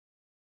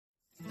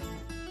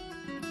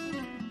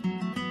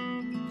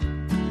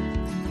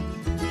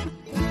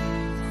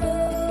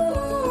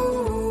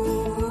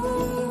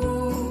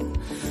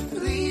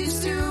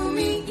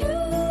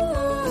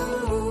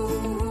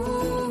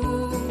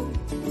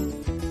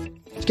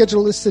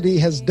Schedulicity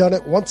has done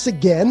it once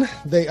again.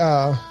 They,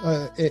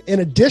 in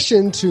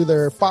addition to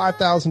their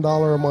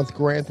 $5,000 a month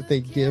grant that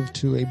they give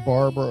to a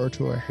barber or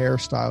to a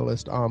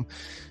hairstylist,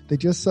 they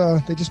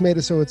just made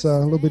it so it's a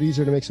little bit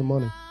easier to make some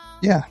money.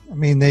 Yeah, I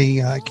mean,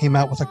 they came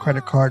out with a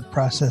credit card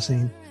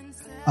processing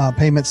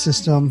payment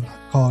system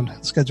called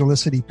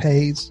Schedulicity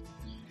Pays.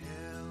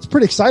 It's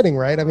pretty exciting,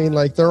 right? I mean,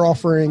 like they're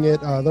offering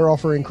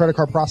credit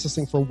card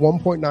processing for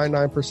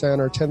 1.99%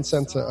 or 10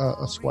 cents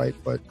a swipe.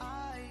 But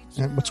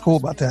what's cool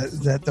about that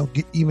is that they'll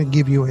even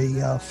give you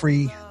a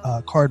free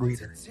card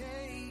reader.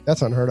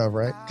 That's unheard of,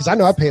 right? Because I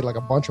know I paid like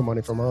a bunch of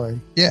money for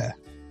mine. Yeah.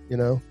 You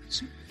know?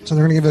 So they're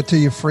going to give it to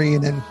you free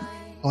and then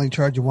only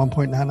charge you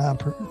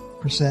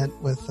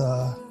 1.99% with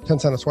 10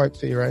 cent a swipe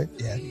fee, right?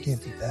 Yeah, you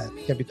can't beat that.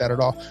 Can't beat that at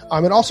all.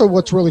 And also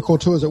what's really cool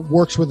too is it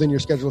works within your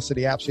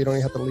Schedulicity app, so you don't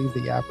even have to leave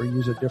the app or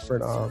use a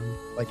different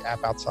like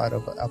app outside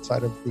of the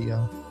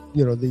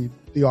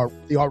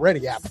the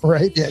already app,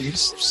 right? Yeah, you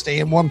just stay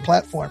in one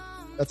platform.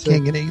 That's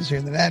Can't get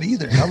easier than that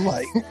either. I'm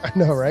like, I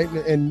know, right?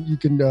 And you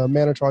can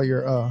manage all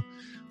your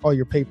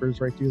papers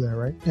right through there,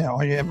 right? Yeah,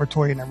 all your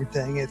inventory and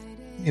everything.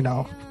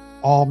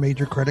 All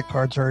major credit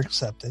cards are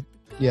accepted.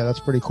 Yeah, that's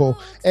pretty cool.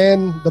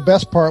 And the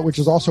best part, which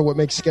is also what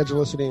makes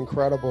Schedulicity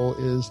incredible,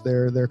 is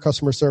their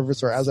customer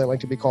service, or as I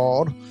like to be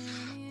called,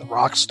 the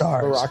rock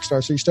stars. The rock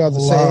stars. So you still have the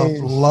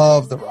same.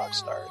 Love the rock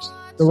stars.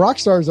 The rock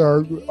stars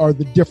are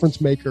the difference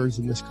makers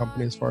in this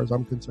company, as far as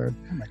I'm concerned.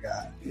 Oh my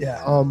God!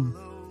 Yeah.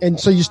 And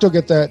so you still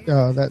get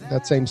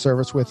that same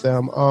service with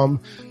them.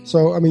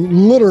 So I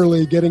mean,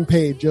 literally getting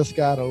paid just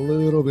got a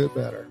little bit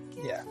better.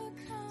 Yeah.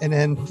 And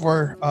then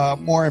for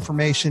more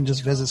information,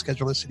 just visit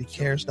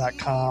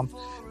ScheduLicityCares.com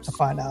to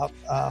find out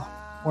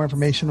more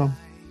information on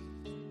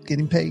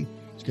getting paid.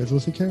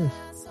 Schedulicity Cares.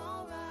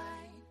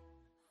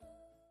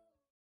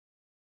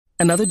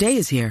 Another day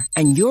is here,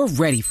 and you're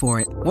ready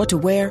for it. What to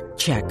wear?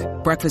 Check.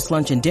 Breakfast,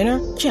 lunch, and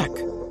dinner? Check.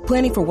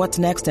 Planning for what's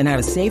next and how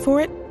to save for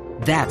it?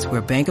 That's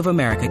where Bank of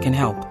America can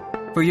help.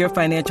 For your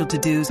financial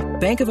to-dos,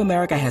 Bank of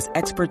America has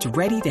experts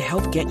ready to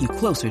help get you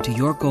closer to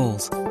your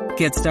goals.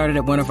 Get started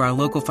at one of our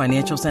local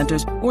financial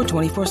centers or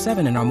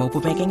 24/7 in our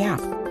mobile banking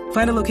app.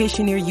 Find a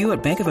location near you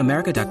at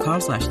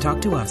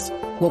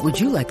bankofamerica.com/talktous. What would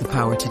you like the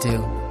power to do?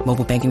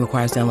 Mobile banking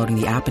requires downloading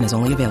the app and is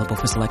only available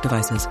for select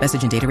devices.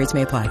 Message and data rates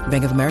may apply.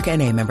 Bank of America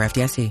N.A., member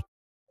FDIC.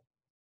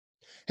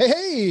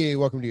 Hey,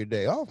 welcome to your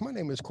day off. My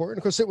name is Court, and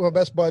of course, sit with my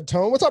best bud,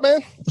 Tone. What's up,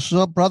 man? What's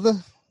up, brother?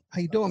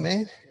 How you doing,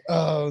 man?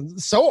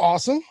 So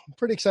awesome.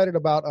 Pretty excited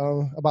about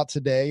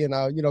today, and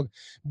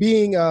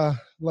being the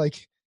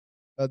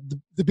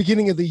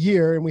beginning of the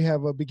year, and we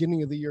have a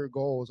beginning of the year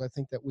goals. I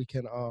think that we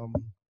can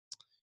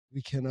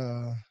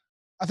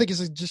I think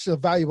it's just a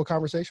valuable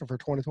conversation for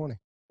 2020.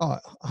 Oh,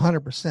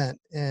 100%.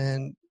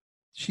 And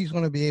she's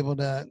going to be able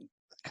to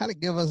kind of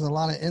give us a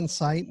lot of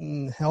insight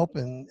and help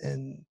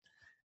and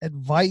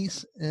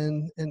advice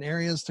in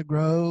areas to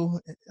grow.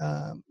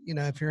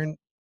 If you're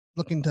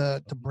looking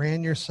to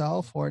brand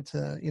yourself or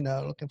to,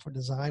 looking for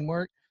design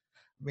work,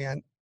 I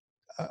mean,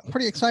 I'm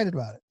pretty excited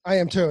about it. I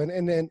am too. And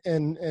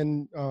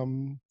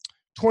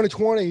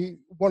 2020,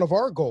 one of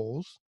our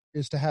goals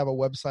is to have a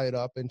website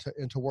up and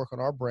to work on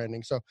our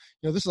branding. So,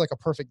 this is like a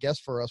perfect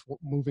guest for us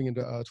moving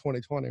into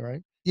 2020,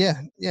 right?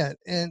 Yeah.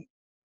 And,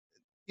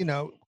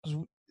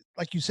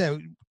 like you said,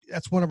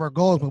 that's one of our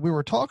goals, but we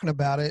were talking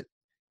about it,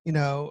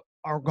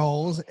 our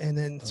goals, and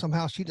then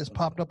somehow she just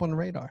popped up on the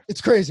radar.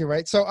 It's crazy,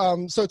 right?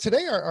 So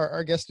today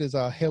our guest is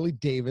Haley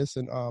Davis,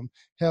 and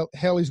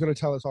Haley's going to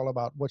tell us all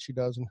about what she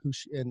does and who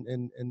she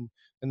and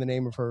the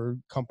name of her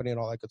company and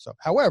all that good stuff.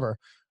 However,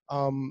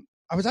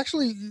 I was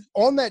actually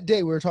on that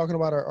day, we were talking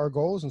about our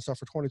goals and stuff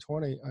for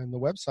 2020 on the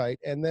website.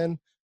 And then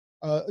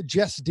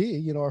Jess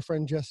D, our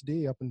friend Jess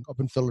D up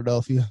in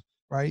Philadelphia,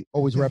 right?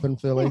 Always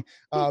repping Philly.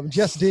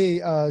 Jess D,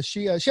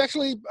 she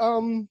actually,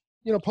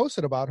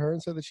 posted about her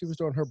and said that she was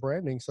doing her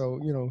branding. So,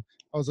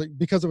 I was like,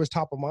 because it was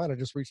top of mind, I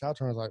just reached out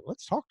to her. I was like,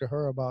 let's talk to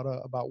her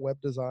about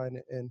web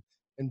design and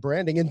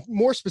branding, and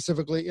more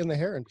specifically in the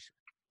hair industry.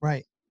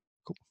 Right.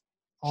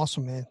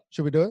 Awesome, man.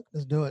 Should we do it?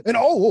 Let's do it. And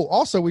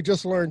also we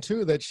just learned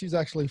too that she's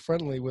actually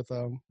friendly with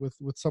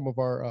some of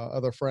our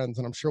other friends,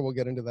 and I'm sure we'll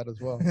get into that as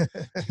well.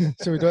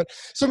 Should we do it?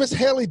 So Miss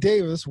Haley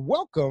Davis,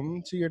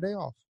 welcome to your day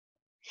off.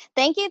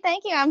 Thank you.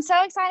 I'm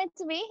so excited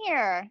to be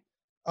here.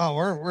 Oh,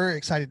 we're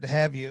excited to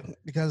have you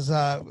because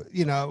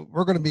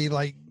we're going to be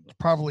like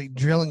probably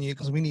drilling you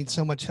because we need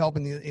so much help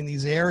in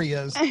these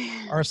areas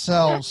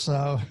ourselves.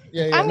 So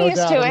yeah, I'm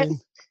used to it.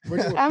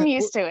 I'm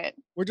used to it.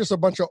 We're just a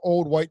bunch of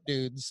old white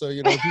dudes. So, if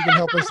you can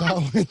help us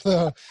out with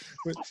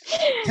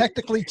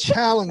technically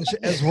challenged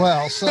as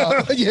well.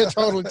 So yeah,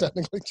 totally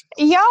technically.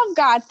 Y'all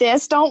got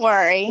this. Don't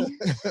worry.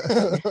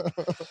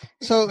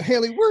 So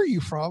Haley, where are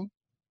you from?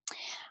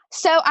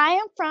 So I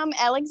am from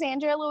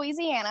Alexandria,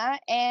 Louisiana,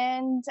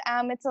 and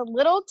it's a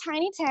little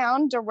tiny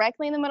town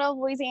directly in the middle of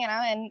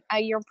Louisiana. And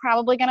you're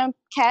probably going to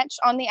catch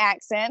on the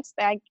accents.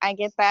 I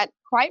get that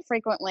quite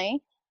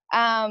frequently.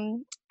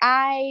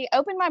 I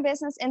opened my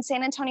business in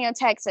San Antonio,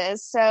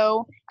 Texas.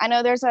 So I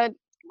know there's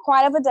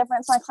quite of a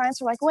difference. My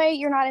clients were like, wait,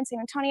 you're not in San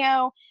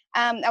Antonio.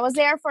 I was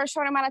there for a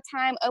short amount of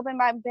time, opened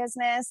my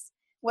business,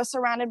 was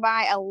surrounded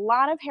by a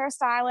lot of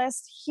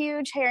hairstylists,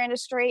 huge hair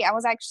industry. I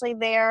was actually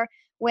there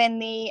when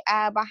the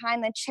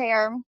Behind the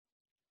Chair,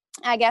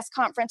 I guess,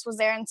 conference was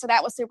there. And so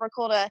that was super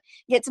cool to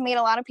get to meet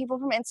a lot of people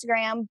from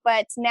Instagram.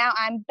 But now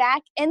I'm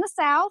back in the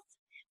South.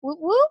 Whoop,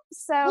 whoop.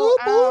 So,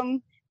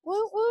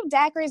 whoop, whoop,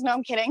 daiquiris. No,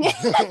 I'm kidding.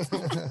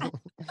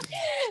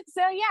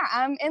 So yeah,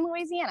 I'm in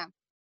Louisiana.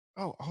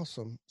 Oh,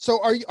 awesome.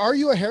 So are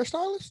you a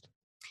hairstylist?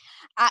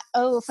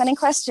 Funny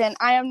question.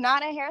 I am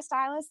not a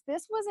hairstylist.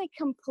 This was a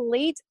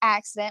complete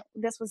accident.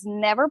 This was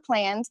never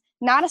planned.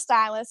 Not a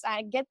stylist.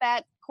 I get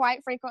that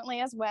quite frequently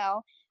as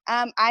well.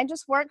 I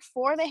just work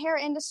for the hair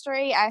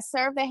industry. I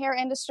serve the hair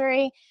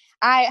industry.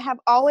 I have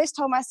always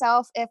told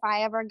myself if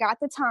I ever got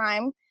the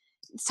time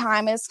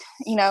is,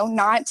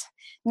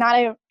 not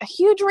a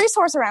huge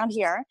resource around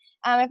here.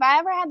 If I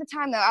ever had the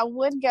time, though, I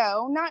would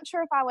go. Not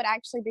sure if I would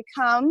actually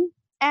become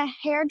a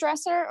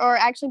hairdresser or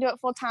actually do it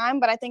full time,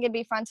 but I think it'd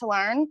be fun to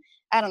learn.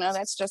 I don't know.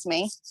 That's just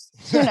me.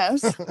 Who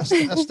knows?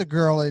 That's the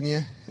girl in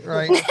you,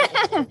 right?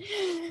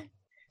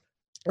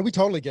 And we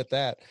totally get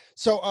that.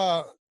 So,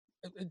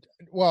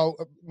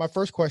 my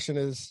first question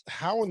is,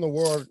 how in the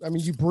world, I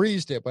mean, you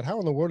breezed it, but how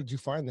in the world did you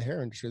find the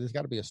hair industry? There's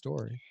got to be a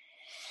story.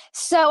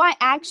 So I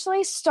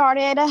actually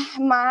started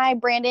my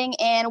branding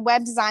and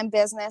web design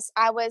business.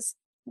 I was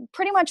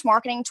pretty much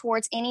marketing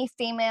towards any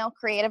female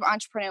creative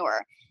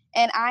entrepreneur.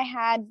 And I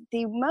had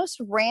the most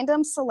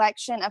random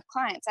selection of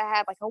clients. I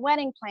had like a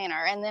wedding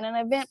planner and then an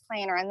event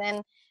planner and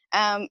then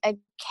a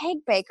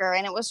cake baker.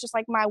 And it was just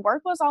like my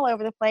work was all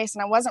over the place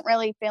and I wasn't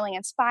really feeling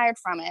inspired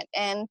from it.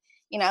 And,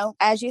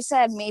 as you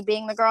said, me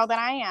being the girl that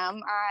I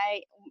am,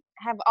 I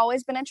have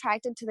always been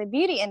attracted to the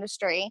beauty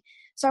industry.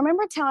 So I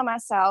remember telling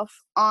myself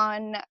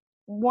on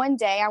one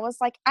day, I was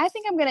like, I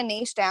think I'm going to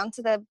niche down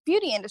to the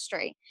beauty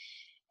industry.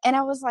 And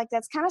I was like,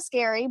 that's kind of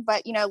scary,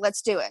 but,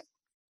 let's do it.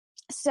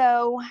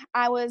 So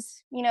I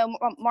was,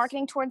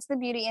 marketing towards the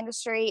beauty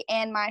industry,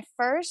 and my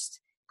first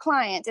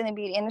client in the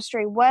beauty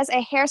industry was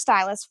a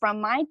hairstylist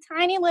from my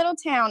tiny little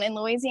town in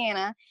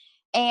Louisiana.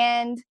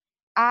 And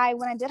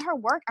when I did her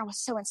work, I was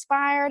so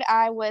inspired.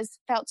 I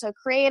felt so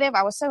creative.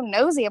 I was so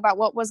nosy about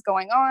what was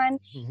going on.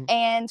 Mm-hmm.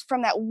 And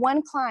from that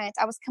one client,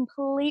 I was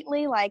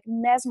completely like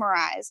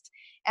mesmerized.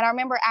 And I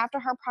remember after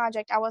her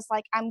project, I was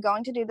like, I'm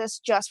going to do this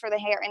just for the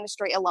hair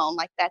industry alone.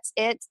 Like, that's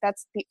it.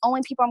 That's the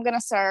only people I'm going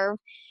to serve.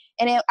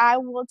 And I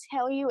will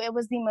tell you, it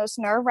was the most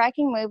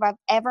nerve-wracking move I've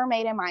ever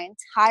made in my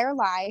entire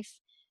life.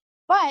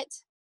 But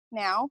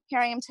now here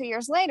I am 2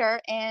 years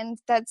later, and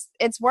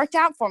it's worked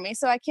out for me.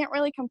 So I can't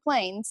really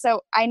complain.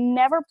 So I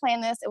never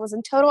planned this. It was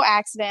a total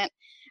accident.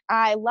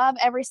 I love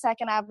every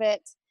second of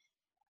it.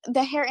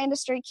 The hair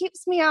industry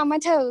keeps me on my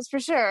toes for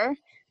sure.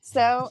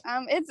 So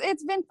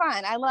it's been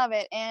fun. I love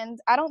it. And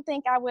I don't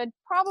think I would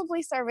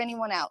probably serve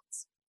anyone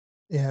else.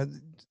 Yeah.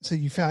 So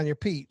you found your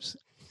peeps,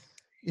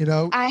 it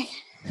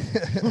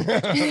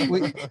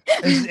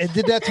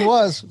did that to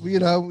us. We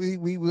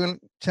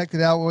went, checked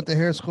it out, went to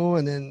hair school,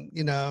 and then,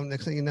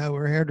 next thing you know,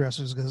 we're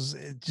hairdressers, because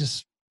it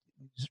just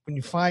when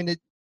you find it,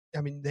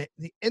 I mean, the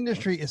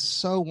industry is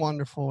so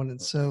wonderful, and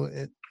it's so,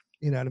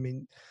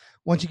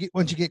 once you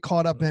get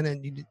caught up in it,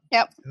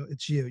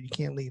 it's you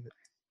can't leave it.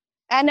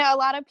 I know a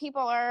lot of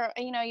people are,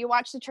 you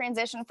watch the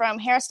transition from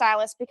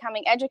hairstylists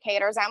becoming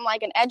educators. I'm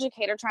like an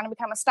educator trying to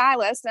become a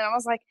stylist. And I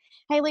was like,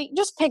 Haley,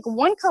 just pick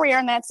one career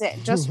and that's it.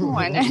 Just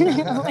one.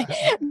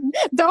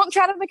 Don't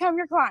try to become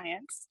your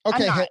clients.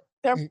 Okay. I'm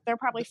not. They're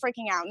probably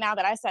freaking out now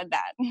that I said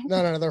that.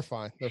 No, they're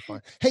fine. They're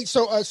fine. Hey,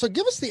 so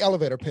give us the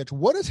elevator pitch.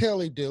 What does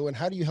Haley do and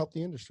how do you help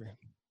the industry?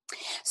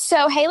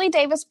 So Haley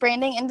Davis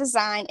Branding and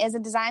Design is a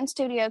design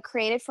studio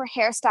created for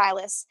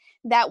hairstylists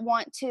that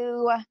want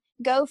to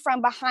go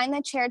from behind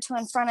the chair to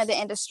in front of the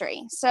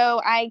industry. So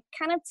I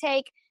kind of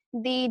take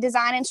the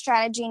design and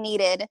strategy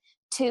needed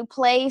to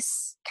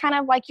place kind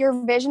of like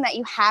your vision that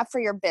you have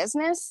for your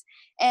business.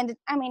 And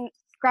I mean,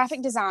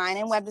 graphic design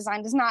and web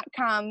design does not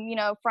come,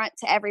 front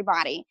to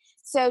everybody.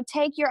 So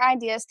take your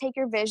ideas, take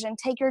your vision,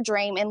 take your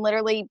dream, and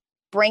literally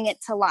bring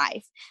it to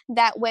life.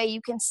 That way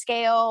you can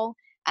scale,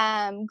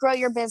 grow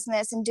your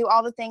business, and do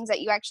all the things that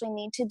you actually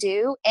need to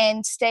do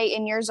and stay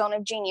in your zone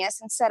of genius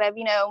instead of,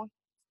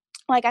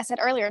 like I said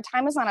earlier,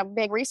 time is not a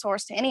big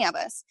resource to any of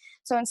us.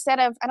 So instead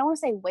of, I don't want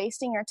to say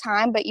wasting your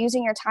time, but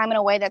using your time in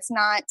a way that's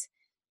not,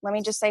 let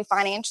me just say,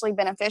 financially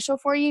beneficial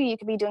for you, you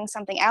could be doing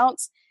something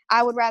else.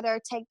 I would rather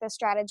take the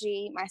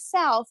strategy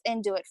myself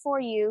and do it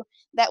for you.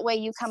 That way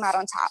you come out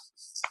on top.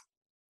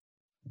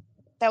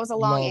 That was a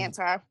long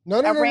answer.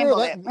 No.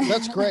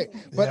 That's great.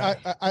 But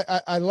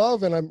yeah. I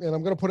love, and I'm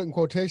going to put it in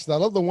quotations, I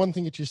love the one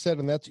thing that you said,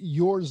 and that's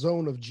your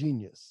zone of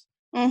genius.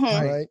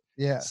 Mm-hmm. Right.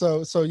 Yeah.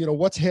 So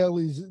what's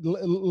Haley's?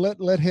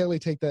 Let Haley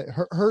take that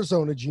her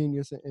zone of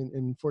genius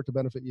and for it to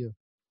benefit you.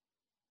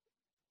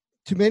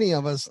 Too many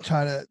of us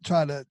try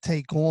to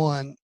take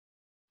on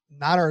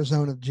not our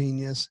zone of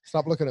genius.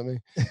 Stop looking at me.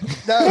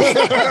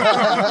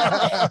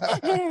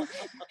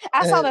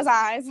 I saw those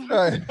eyes.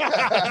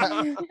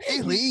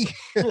 Haley.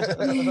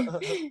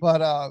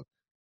 But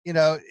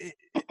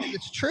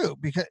It's true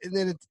because and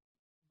then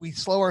we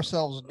slow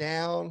ourselves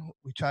down.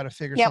 We try to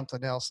figure Yep.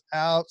 something else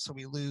out. So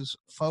we lose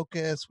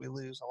focus. We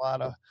lose a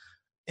lot of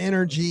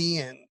energy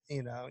and,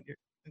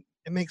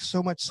 it makes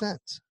so much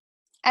sense.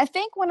 I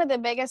think one of the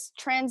biggest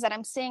trends that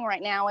I'm seeing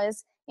right now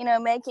is,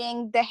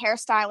 making the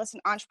hairstylist an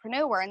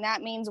entrepreneur. And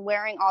that means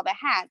wearing all the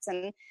hats.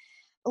 And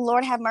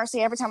Lord have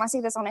mercy, every time I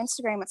see this on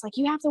Instagram, it's like,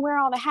 you have to wear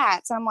all the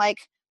hats. I'm like,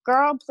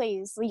 girl,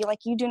 please.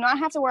 You do not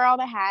have to wear all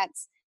the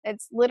hats.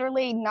 It's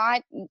literally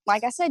not,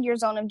 like I said, your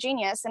zone of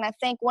genius. And I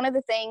think one of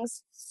the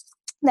things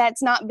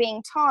that's not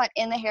being taught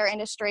in the hair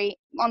industry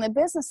on the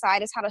business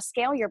side is how to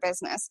scale your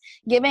business,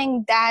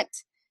 giving that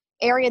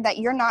area that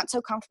you're not so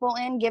comfortable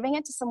in, giving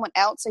it to someone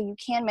else so you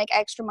can make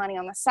extra money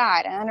on the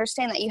side. I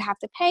understand that you have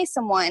to pay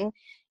someone,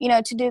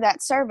 to do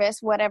that service,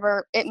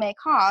 whatever it may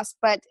cost,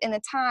 but in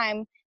the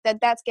time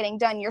that's getting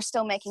done, you're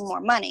still making more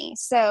money.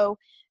 So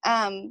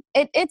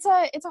it's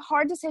a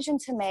hard decision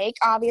to make,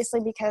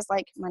 obviously, because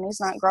money's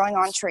not growing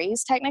on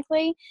trees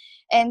technically.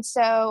 And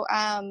so,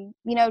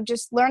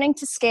 just learning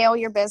to scale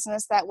your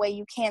business, that way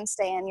you can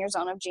stay in your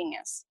zone of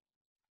genius.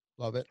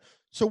 Love it.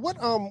 So what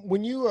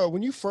when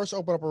you first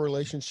open up a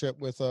relationship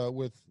with a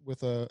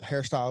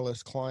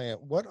hairstylist client,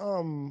 what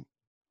are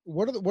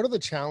the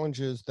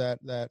challenges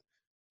that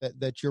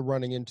you're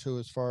running into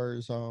as far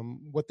as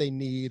what they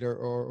need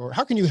or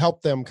how can you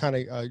help them kind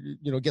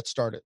of get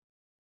started?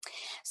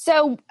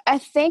 So I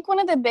think one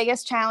of the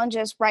biggest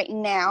challenges right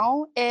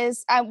now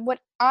is I would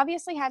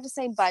obviously have to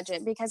say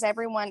budget, because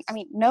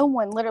no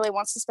one literally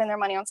wants to spend their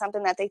money on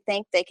something that they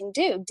think they can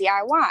do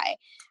DIY.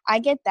 I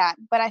get that.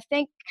 But I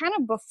think kind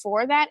of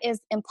before that is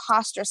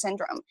imposter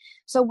syndrome.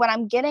 So what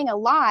I'm getting a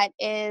lot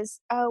is,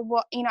 oh,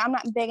 well, I'm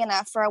not big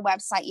enough for a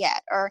website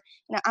yet, or,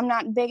 I'm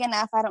not big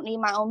enough. I don't need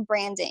my own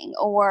branding,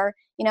 or,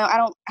 I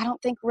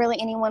don't think really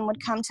anyone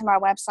would come to my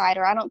website,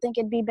 or I don't think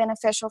it'd be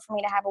beneficial for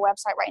me to have a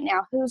website right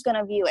now. Who's going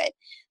to view it?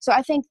 So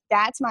I think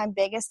that's my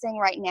biggest thing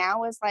right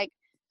now is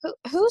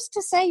who's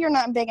to say you're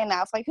not big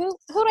enough? Who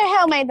the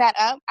hell made that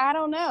up? I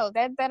don't know.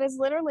 That is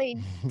literally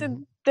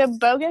the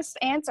bogus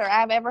answer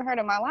I've ever heard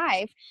in my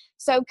life.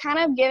 So kind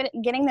of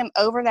getting them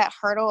over that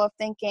hurdle of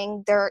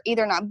thinking they're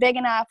either not big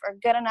enough or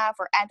good enough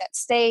or at that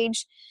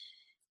stage.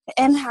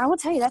 And I will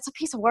tell you, that's a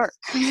piece of work.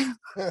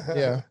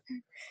 Yeah.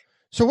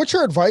 So what's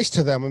your advice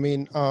to them? I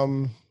mean,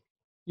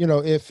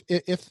 if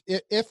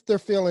they're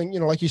feeling,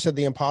 like you said,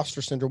 the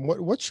imposter syndrome,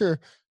 what's your,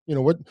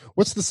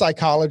 what's the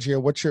psychology, or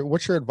what's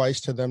your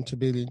advice to them to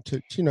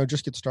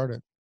just get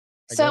started?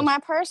 So my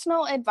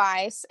personal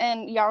advice,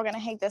 and y'all are going to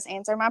hate this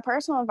answer. My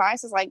personal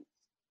advice is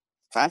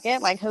fuck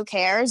it. Who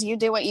cares? You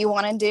do what you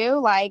want to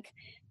do.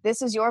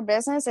 This is your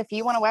business. If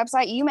you want a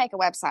website, you make a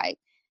website.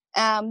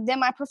 Then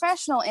my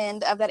professional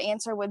end of that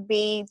answer would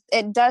be,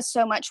 it does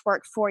so much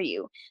work for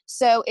you.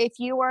 So if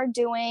you are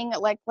doing,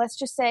 let's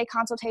just say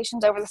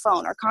consultations over the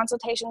phone or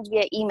consultations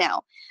via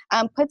email,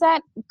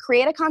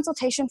 create a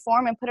consultation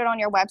form and put it on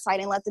your website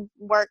and let the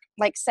work,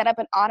 set up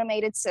an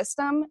automated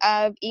system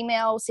of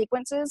email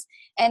sequences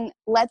and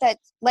let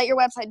your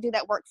website do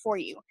that work for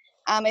you.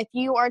 If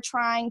you are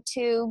trying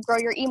to grow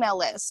your email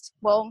list,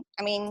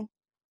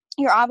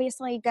 you're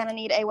obviously going to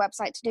need a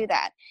website to do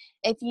that.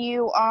 If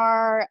you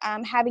are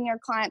having your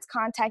clients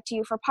contact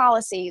you for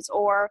policies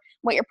or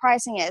what your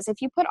pricing is,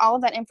 if you put all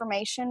of that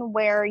information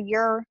where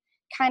you're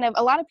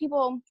a lot of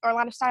people or a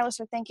lot of stylists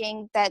are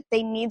thinking that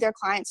they need their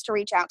clients to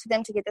reach out to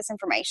them to get this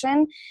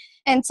information.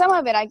 And some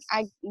of it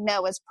I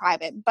know is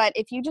private, but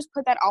if you just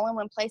put that all in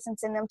one place and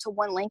send them to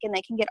one link and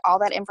they can get all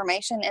that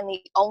information and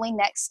the only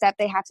next step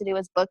they have to do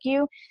is book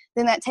you,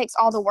 then that takes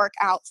all the work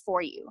out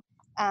for you.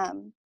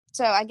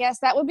 So I guess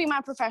that would be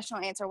my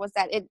professional answer, was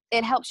that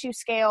it helps you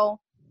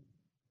scale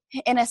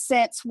in a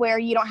sense where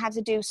you don't have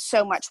to do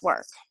so much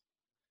work.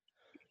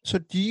 So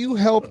do you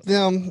help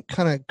them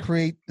kind of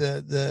create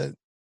their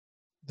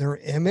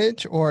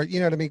image, or, you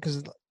know what I mean?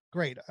 Because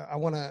great, I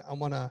want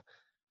a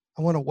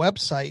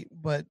website,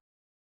 but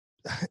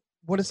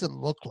what does it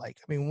look like?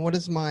 I mean, what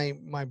does my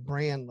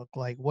brand look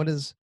like? What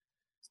is,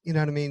 you know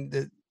what I mean?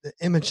 The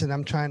image that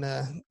I'm trying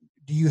to,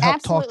 do you help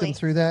Absolutely. talk them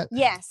through that?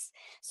 Yes.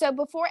 So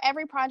before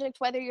every project,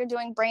 whether you're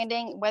doing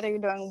branding, whether you're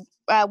doing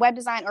web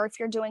design, or if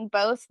you're doing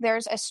both,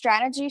 there's a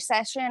strategy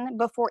session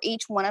before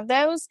each one of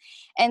those.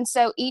 And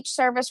so each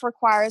service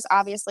requires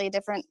obviously a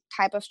different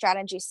type of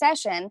strategy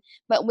session,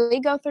 but we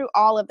go through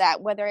all of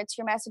that, whether it's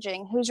your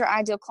messaging, who's your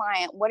ideal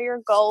client, what are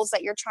your goals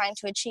that you're trying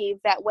to achieve.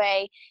 That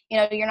way,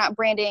 you're not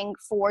branding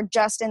for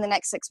just in the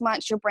next 6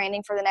 months, you're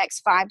branding for the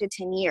next 5 to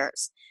 10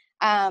 years.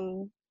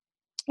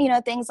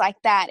 Things like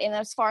that. And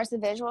as far as the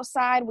visual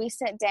side, we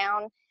sit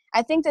down.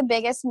 I think the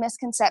biggest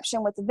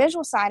misconception with the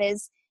visual side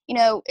is,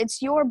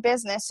 it's your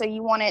business, so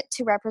you want it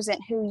to represent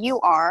who you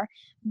are,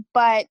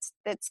 but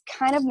that's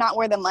kind of not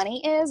where the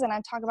money is. And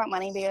I talk about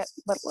money,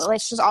 but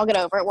let's just all get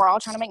over it. We're all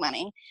trying to make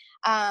money.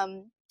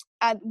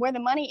 Where the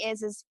money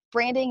is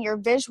branding your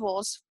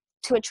visuals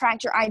to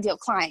attract your ideal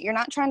client. You're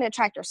not trying to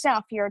attract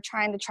yourself. You're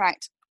trying to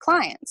attract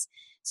clients.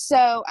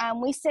 So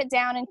we sit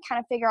down and kind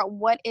of figure out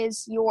what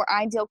is your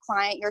ideal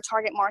client, your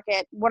target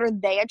market, what are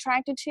they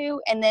attracted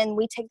to? And then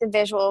we take the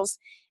visuals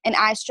and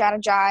I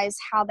strategize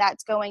how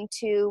that's going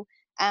to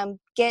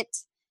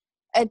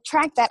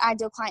attract that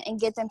ideal client and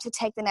get them to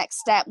take the next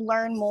step,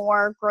 learn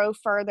more, grow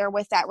further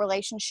with that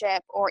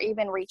relationship, or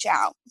even reach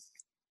out.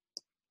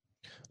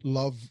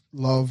 Love.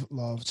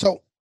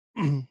 So,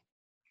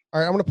 all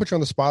right, I'm going to put you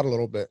on the spot a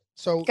little bit.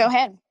 So go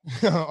ahead.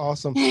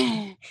 Awesome.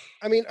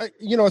 I mean,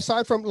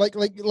 aside from like,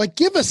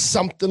 give us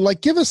something,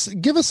 give us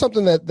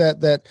something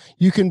that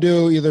you can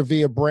do either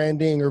via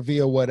branding or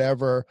via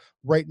whatever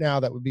right now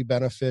that would be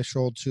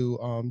beneficial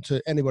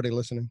to anybody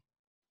listening.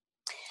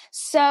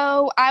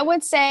 So I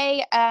would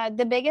say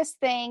the biggest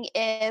thing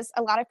is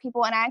a lot of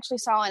people, and I actually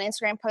saw an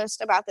Instagram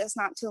post about this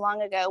not too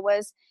long ago,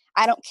 was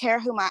I don't care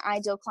who my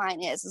ideal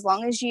client is. As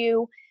long as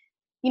you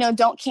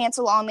don't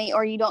cancel on me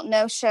or you don't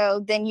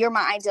no-show, then you're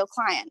my ideal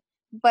client.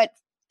 But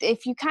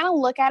if you kind of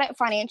look at it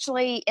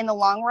financially in the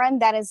long run,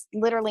 that is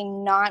literally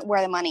not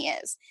where the money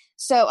is.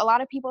 So a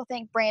lot of people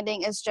think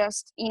branding is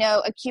just,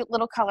 a cute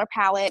little color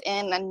palette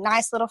and a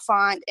nice little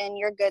font and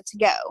you're good to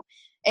go.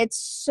 It's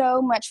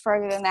so much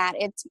further than that.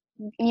 It's,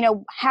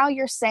 how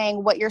you're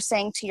saying what you're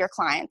saying to your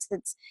clients.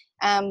 It's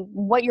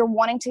what you're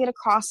wanting to get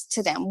across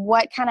to them.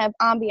 What kind of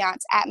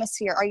ambiance,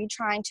 atmosphere are you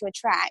trying to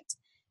attract?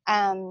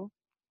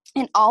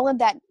 And all of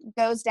that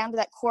goes down to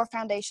that core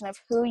foundation of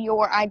who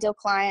your ideal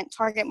client,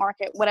 target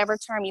market, whatever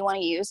term you want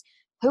to use,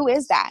 who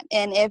is that?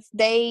 And if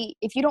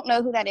you don't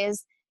know who that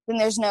is, then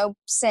there's no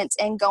sense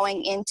in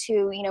going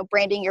into,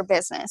 branding your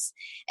business.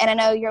 And I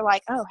know you're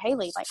like, oh,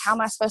 Haley, like, how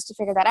am I supposed to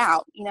figure that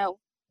out?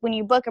 When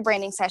you book a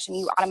branding session,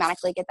 you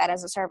automatically get that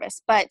as a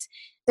service. But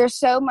there's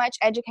so much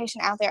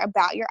education out there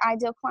about your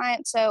ideal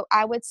client. So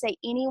I would say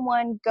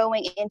anyone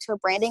going into a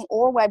branding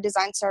or web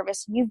design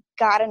service, you've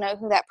got to know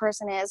who that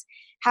person is,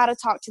 how to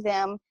talk to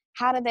them,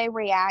 how do they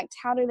react,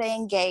 how do they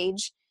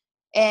engage,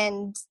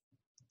 and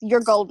you're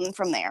golden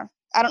from there.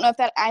 I don't know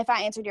if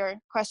I answered your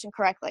question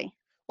correctly.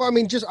 Well, I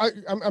mean,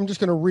 I'm just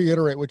going to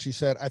reiterate what you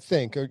said. I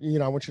think, I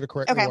want you to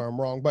correct me where I'm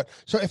wrong. But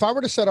so if I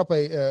were to set up I'm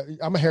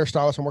a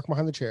hairstylist, I'm working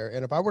behind the chair.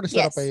 And if I were to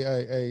set up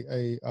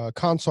a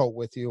consult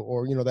with you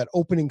or, that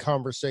opening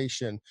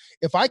conversation,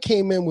 if I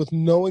came in with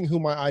knowing who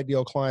my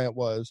ideal client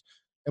was,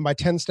 am I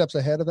 10 steps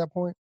ahead at that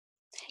point?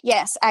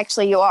 Yes,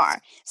 actually you are.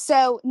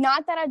 So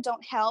not that I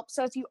don't help.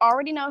 So if you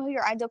already know who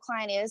your ideal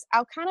client is,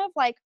 I'll kind of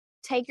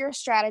take your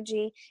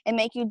strategy and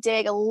make you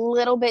dig a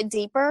little bit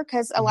deeper,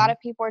 because a lot of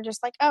people are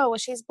just like, oh, well,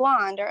 she's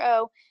blonde, or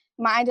oh,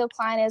 my ideal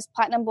client is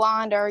platinum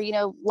blonde, or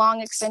long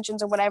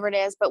extensions or whatever it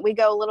is. But we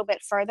go a little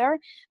bit further.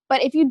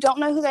 But if you don't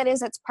know who that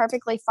is, that's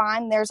perfectly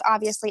fine. There's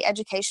obviously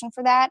education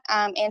for that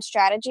and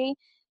strategy.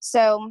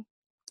 So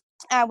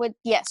I would,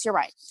 yes, you're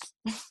right.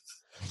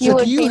 You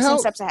would be 10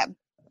 steps ahead.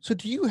 So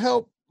do you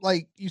help,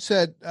 like you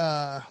said,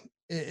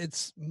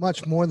 it's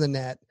much more than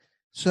that.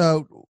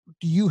 So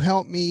do you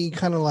help me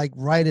kind of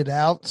write it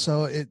out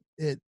so it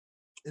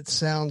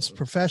sounds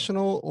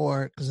professional?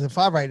 Or because if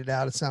I write it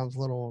out, it sounds a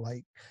little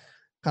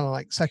kind of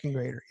like second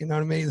grader, you know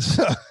what I mean?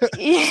 So,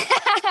 yeah.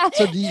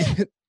 So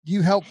do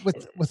you help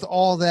with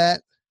all that?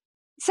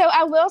 So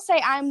I will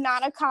say I'm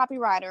not a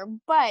copywriter,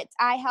 but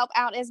I help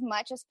out as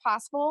much as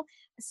possible.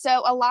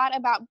 So a lot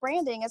about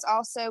branding is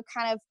also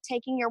kind of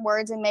taking your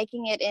words and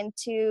making it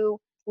into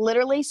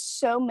literally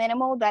so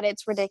minimal that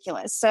it's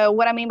ridiculous. So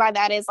what I mean by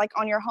that is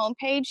on your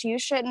homepage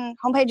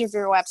of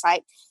your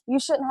website, you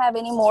shouldn't have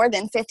any more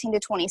than 15 to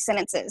 20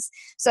 sentences.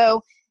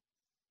 So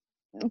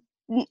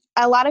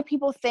a lot of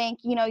people think,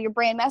 your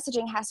brand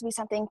messaging has to be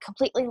something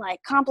completely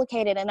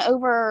complicated and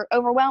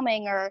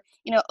overwhelming or,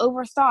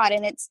 overthought.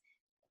 And it's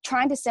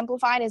trying to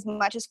simplify it as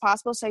much as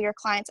possible so your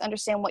clients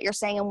understand what you're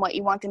saying and what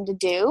you want them to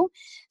do.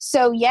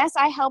 So yes,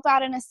 I help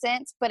out in a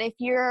sense, but if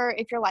you're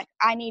like,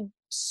 I need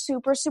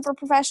super, super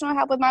professional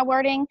help with my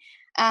wording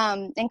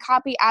and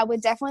copy, I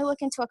would definitely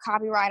look into a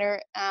copywriter.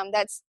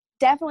 That's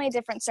definitely a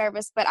different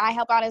service, but I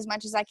help out as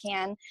much as I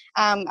can.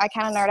 I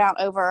kind of nerd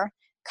out over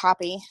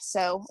copy.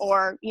 So,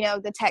 or,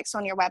 the text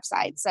on your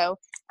website. So,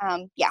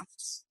 yeah.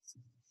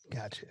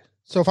 Gotcha.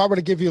 So if I were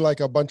to give you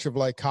a bunch of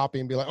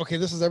copy and be like, okay,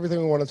 this is everything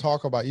we want to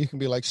talk about, you can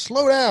be like,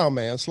 slow down,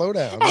 man, slow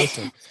down.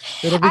 Listen,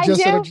 it'll be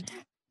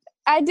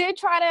I do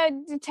try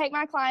to take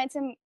my clients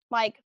and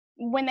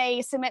when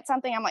they submit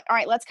something, I'm like, all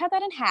right, let's cut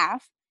that in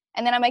half.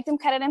 And then I make them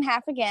cut it in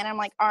half again. I'm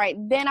like, all right,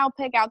 then I'll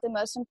pick out the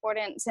most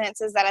important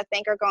sentences that I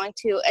think are going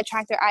to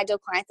attract their ideal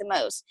client the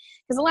most.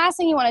 Because the last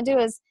thing you want to do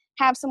is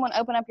have someone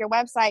open up your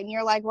website and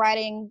you're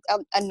writing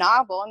a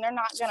novel and they're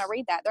not going to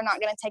read that. They're not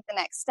going to take the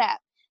next step.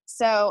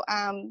 So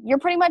you're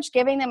pretty much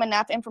giving them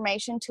enough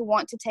information to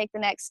want to take the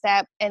next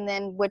step, and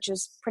then which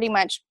is pretty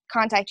much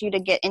contact you to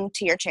get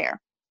into your chair.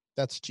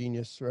 That's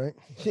genius, right?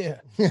 Yeah.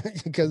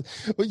 Because,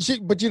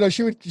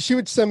 she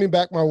would send me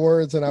back my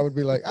words, and I would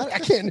be like, I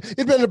can't.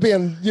 It better be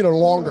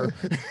longer.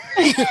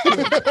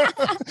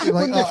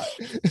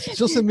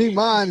 She'll send me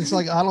mine. It's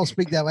I don't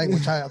speak that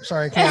language. I'm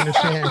sorry, I can't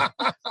understand.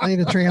 I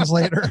need a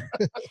translator.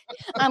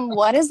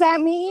 What does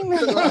that mean?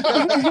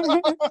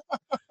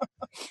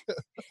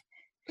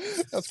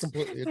 That's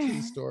completely a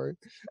true story.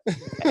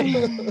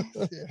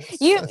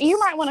 You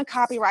might want a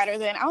copywriter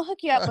then. I'll hook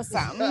you up with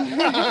some.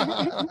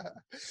 and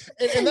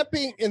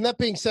that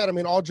being said, I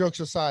mean, all jokes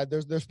aside,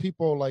 there's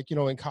people like,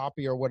 in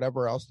copy or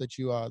whatever else that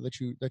you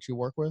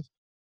work with.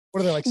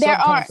 What are they, like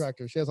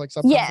subcontractors? She has like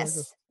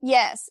subcontractors.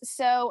 Yes.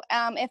 So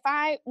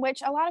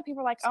which a lot of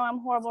people are like, oh, I'm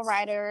horrible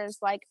writers.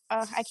 Like,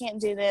 oh, I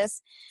can't do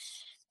this.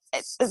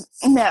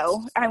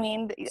 No, I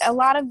mean, a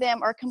lot of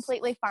them are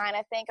completely fine.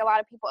 I think a lot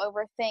of people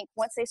overthink.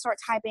 Once they start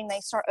typing, they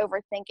start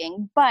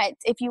overthinking. But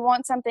if you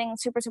want something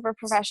super, super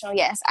professional,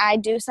 yes, I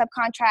do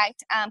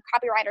subcontract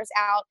copywriters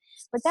out,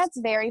 but that's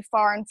very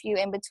far and few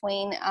in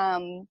between.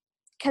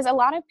 Because a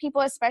lot of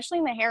people, especially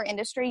in the hair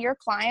industry, your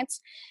clients,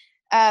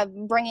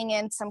 bringing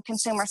in some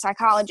consumer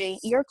psychology,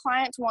 your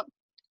clients want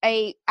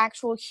a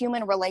actual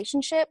human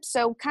relationship.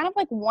 So kind of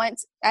like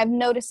once I've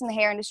noticed in the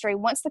hair industry,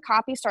 once the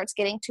copy starts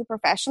getting too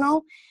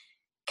professional,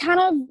 kind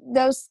of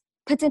those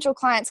potential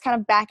clients kind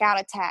of back out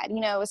a tad,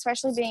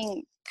 especially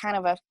being kind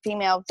of a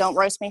female, don't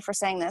roast me for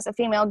saying this, a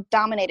female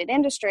dominated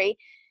industry,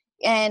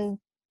 and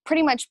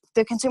pretty much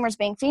the consumers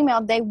being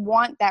female, they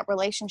want that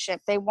relationship.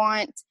 They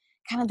want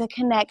kind of the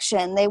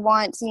connection. They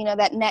want,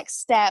 that next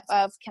step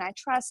of, can I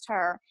trust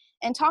her?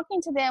 And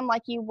talking to them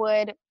like you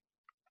would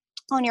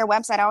on your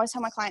website. I always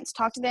tell my clients,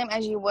 talk to them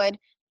as you would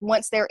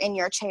once they're in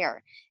your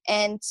chair.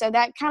 And so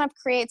that kind of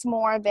creates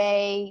more of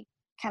a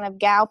kind of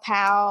gal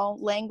pal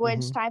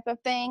language type of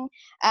thing.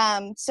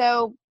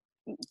 So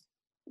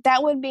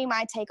that would be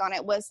my take on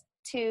it, was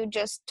to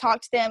just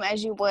talk to them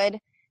as you would,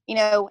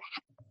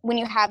 when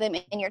you have them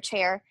in your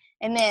chair.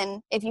 And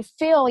then if you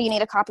feel you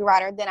need a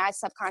copywriter, then I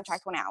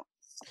subcontract one out.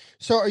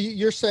 So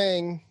you're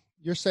saying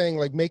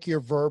like make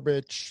your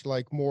verbiage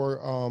like more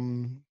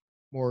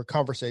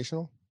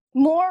conversational?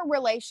 More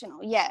relational,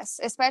 yes.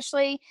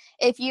 Especially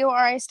if you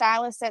are a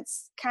stylist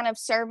that's kind of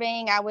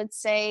serving, I would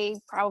say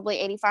probably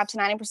 85 to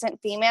 90%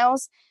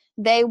 females.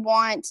 They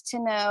want to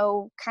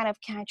know kind of,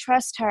 can I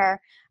trust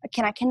her?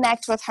 Can I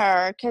connect with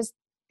her? Because,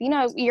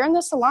 you're in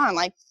the salon,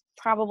 like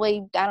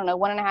probably, I don't know,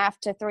 1.5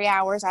 to 3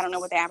 hours. I don't know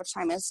what the average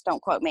time is.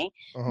 Don't quote me.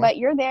 But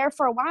you're there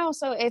for a while.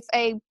 So if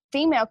a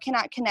female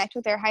cannot connect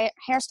with their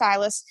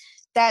hairstylist,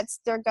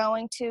 they're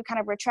going to kind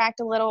of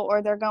retract a little,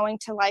 or they're going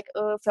to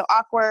feel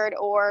awkward,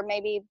 or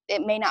maybe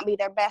it may not be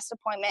their best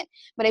appointment.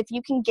 But if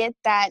you can get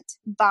that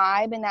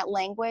vibe and that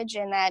language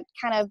and that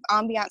kind of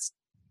ambiance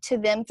to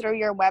them through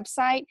your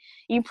website,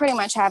 you pretty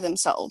much have them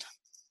sold.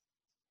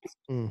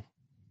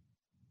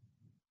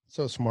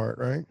 So smart,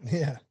 right?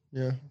 Yeah.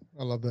 Yeah.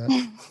 I love that.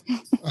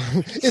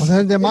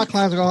 Well, then my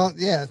clients are going,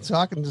 so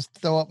I can just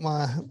throw up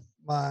my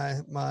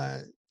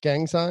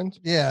gang signs.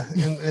 Yeah.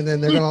 And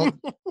then they're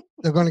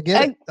going to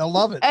get it. They'll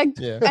love it.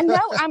 No,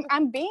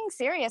 I'm being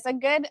serious.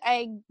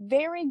 A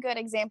very good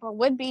example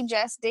would be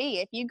Jess D.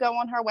 If you go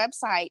on her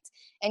website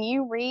and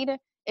you read,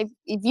 if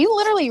you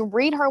literally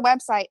read her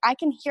website, I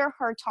can hear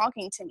her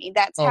talking to me.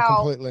 That's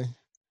how completely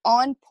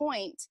on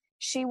point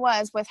she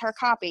was with her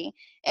copy.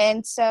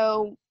 And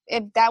so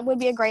if that would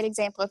be a great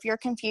example. If you're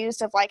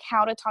confused of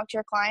how to talk to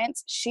your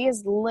clients, she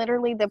is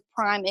literally the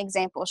prime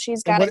example.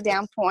 She's got it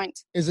down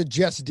point. Is it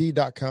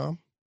jessd.com?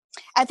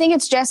 I think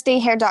it's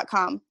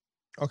jessdhair.com.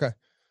 Okay.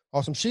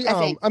 Awesome. She's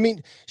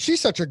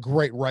such a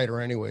great writer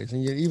anyways.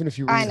 And even if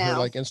you read her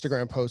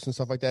Instagram posts and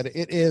stuff like that,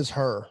 it is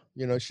her,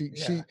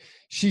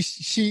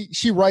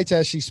 she writes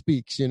as she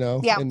speaks,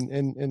 Yeah.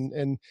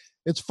 And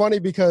it's funny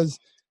because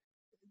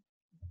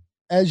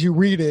as you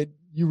read it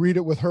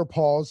with her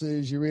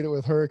pauses, you read it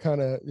with her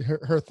kind of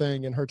her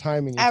thing, and her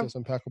timing is just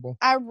impeccable.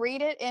 I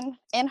read it in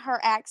her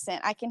accent.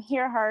 I can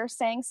hear her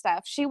saying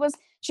stuff. She was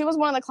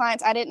one of the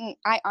clients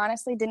I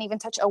honestly didn't even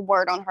touch a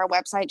word on her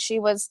website. She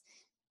was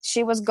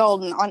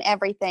golden on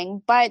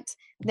everything. But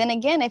then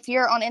again, if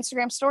you're on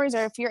Instagram stories,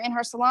 or if you're in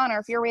her salon, or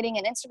if you're reading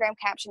an Instagram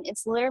caption,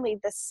 it's literally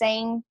the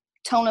same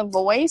tone of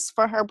voice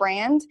for her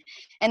brand.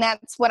 And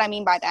that's what I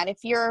mean by that. If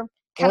you're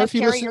if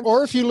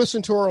you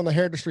listen to her on the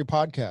Hair Industry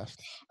Podcast.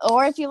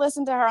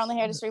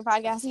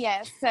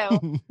 Yes.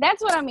 So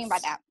that's what I mean by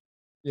that.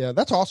 Yeah,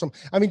 that's awesome.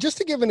 I mean, just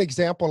to give an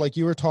example, like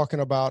you were talking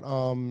about,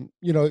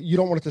 you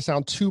don't want it to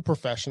sound too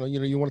professional.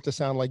 You want it to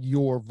sound like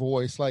your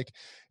voice. Like,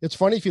 it's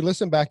funny, if you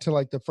listen back to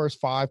like the first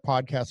 5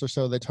 podcasts or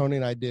so that Tony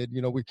and I did,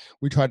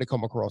 we tried to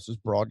come across as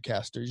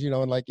broadcasters,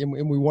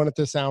 and we wanted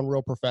to sound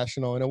real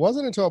professional. And it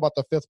wasn't until about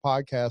the 5th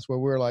podcast where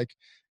we were like,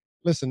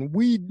 listen,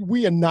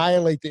 we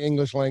annihilate the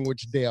English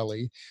language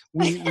daily.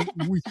 We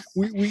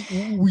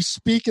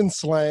speak in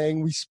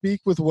slang. We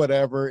speak with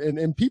whatever,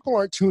 and people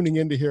aren't tuning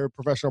in to hear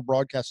professional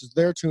broadcasters.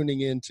 They're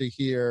tuning in to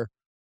hear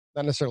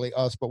not necessarily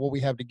us, but what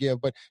we have to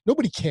give. But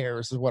nobody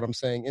cares, is what I'm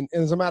saying. And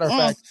as a matter of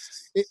fact,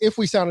 if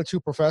we sounded too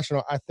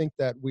professional, I think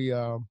that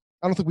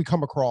I don't think we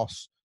come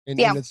across And,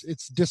 Yeah. and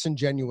it's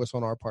disingenuous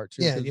on our part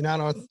too. Yeah, 'cause- you're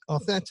not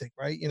authentic,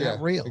 right? You're not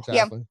real.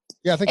 Exactly.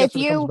 Yeah, I think that's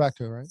what it comes back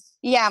to, right?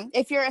 Yeah,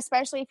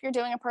 especially if you're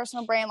doing a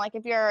personal brand, like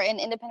if you're an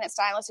independent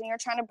stylist and you're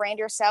trying to brand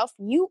yourself,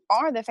 you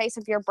are the face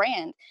of your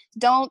brand.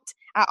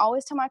 I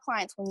always tell my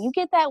clients, when you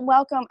get that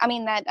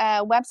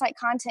website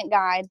content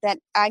guide that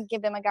I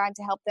give them a guide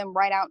to help them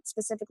write out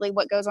specifically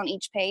what goes on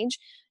each page,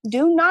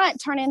 do not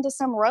turn into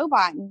some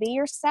robot. Be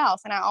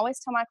yourself. And I always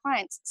tell my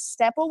clients,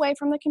 step away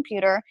from the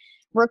computer,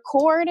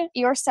 record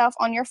yourself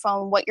on your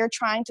phone, what you're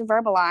trying to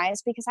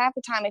verbalize, because half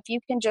the time, if you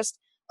can just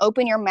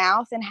open your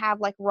mouth and have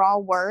like raw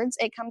words,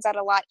 it comes out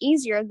a lot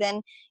easier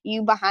than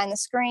you behind the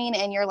screen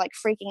and you're like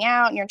freaking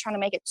out and you're trying to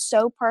make it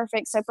so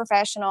perfect, so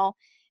professional.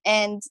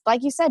 And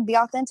like you said, be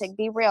authentic,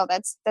 be real.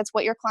 That's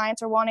what your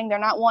clients are wanting. They're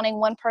not wanting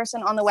one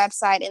person on the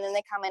website and then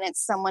they come in,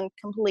 it's someone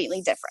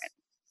completely different.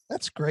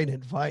 That's great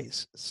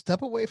advice.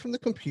 Step away from the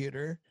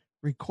computer,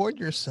 record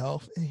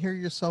yourself, and hear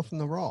yourself in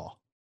the raw.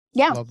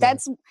 Yeah, Love that.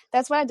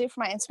 that's what I do for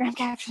my Instagram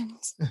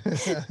captions.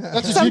 That's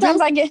what you Sometimes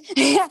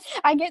do?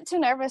 I get too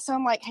nervous, so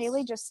I'm like,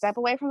 Haley, just step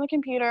away from the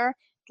computer.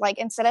 Like,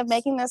 instead of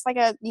making this like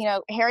a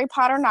Harry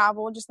Potter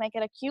novel, just make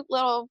it a cute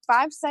little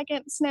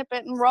 5-second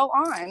snippet and roll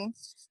on.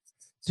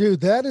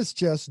 Dude, that is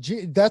just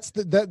that's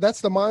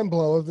the mind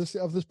blow of this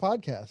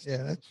podcast. Yeah,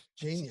 that's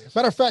genius.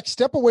 Matter of fact,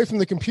 step away from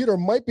the computer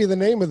might be the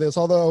name of this,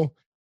 although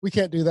we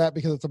can't do that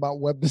because it's about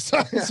web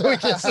design, so we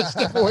can't say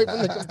step away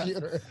from the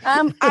computer.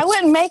 I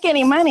wouldn't make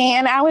any money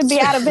and I would be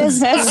out of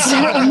business.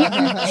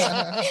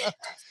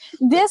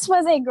 This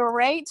was a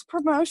great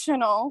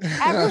promotional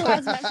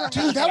advertisement for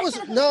Dude,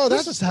 me.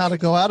 This is how to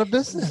go out of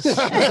business.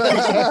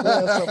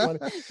 That's so funny.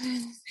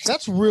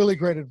 That's really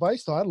great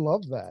advice, though. I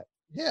love that.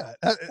 Yeah,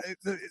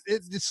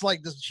 it's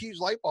like this huge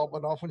light bulb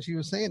went off when she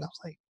was saying. I was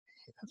like,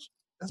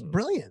 that's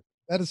brilliant.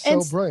 That is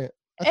so brilliant.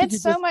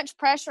 It's so much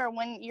pressure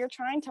when you're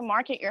trying to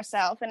market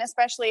yourself, and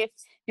especially if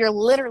you're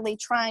literally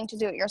trying to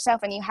do it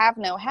yourself and you have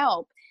no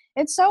help.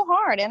 It's so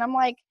hard. And I'm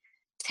like,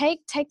 take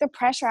the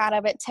pressure out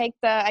of it. Take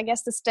the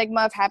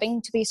stigma of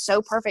having to be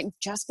so perfect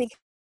just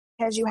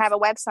because you have a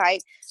website.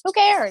 Who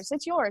cares?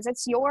 It's yours.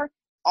 It's your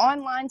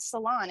online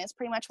salon is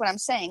pretty much what I'm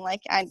saying.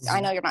 Like, I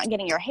know you're not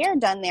getting your hair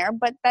done there,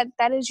 but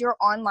that is your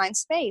online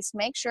space.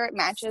 Make sure it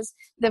matches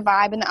the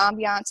vibe and the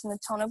ambiance and the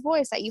tone of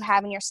voice that you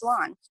have in your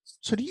salon.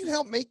 So do you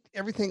help make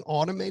everything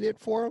automated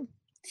for them?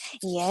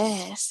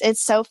 Yes,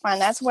 it's so fun.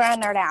 That's where I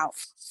nerd out.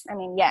 I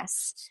mean,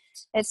 yes,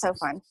 it's so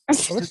fun.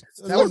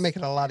 That would make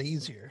it a lot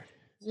easier.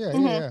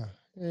 Yeah.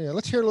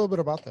 Let's hear a little bit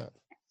about that.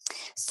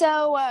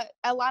 So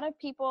a lot of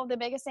people, the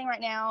biggest thing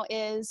right now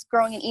is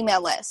growing an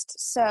email list.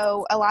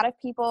 So a lot of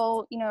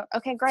people,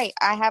 okay, great.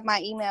 I have my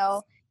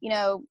email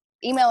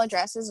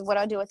addresses. What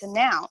do I do with them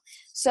now?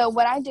 So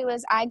what I do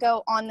is I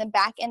go on the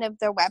back end of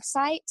their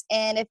website.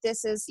 And if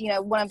this is,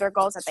 one of their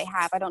goals that they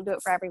have, I don't do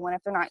it for everyone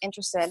if they're not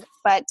interested.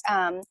 But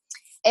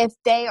if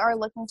they are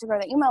looking to grow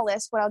the email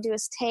list, what I'll do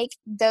is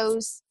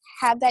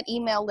have that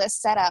email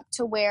list set up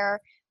to where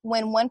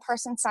when one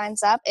person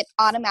signs up, it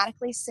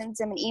automatically sends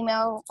them an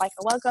email, like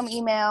a welcome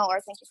email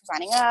or thank you for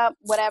signing up,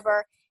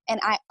 whatever.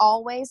 And I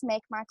always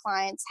make my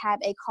clients have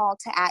a call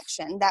to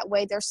action. That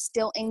way they're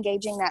still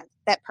engaging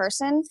that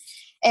person.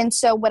 And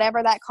so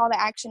whatever that call to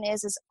action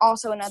is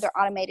also another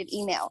automated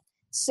email.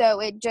 So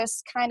it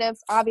just kind of,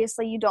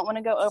 obviously you don't want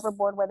to go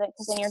overboard with it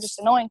because then you're just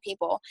annoying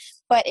people,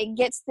 but it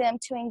gets them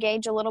to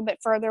engage a little bit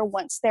further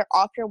once they're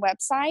off your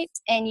website,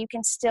 and you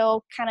can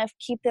still kind of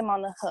keep them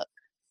on the hook.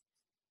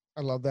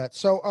 I love that.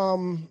 So,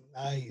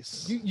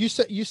 nice. You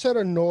said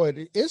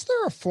annoyed. Is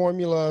there a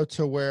formula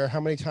to where how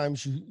many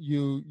times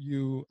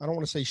you I don't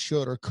want to say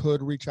should or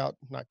could reach out,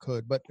 not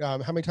could, but how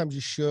many times you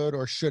should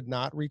or should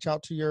not reach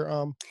out to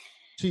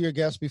your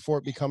guests before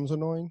it becomes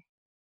annoying?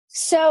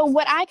 So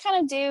what I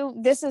kind of do,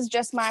 this is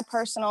just my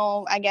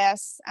personal,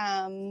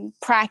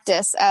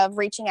 practice of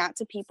reaching out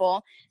to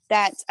people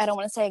that, I don't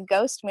want to say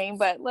ghost me,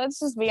 but let's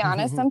just be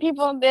honest. Some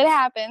people, it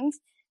happens.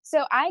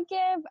 So I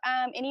give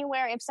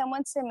anywhere, if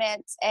someone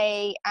submits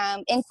a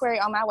inquiry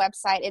on my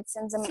website, it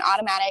sends them an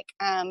automatic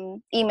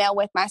email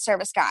with my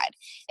service guide.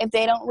 If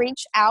they don't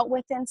reach out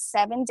within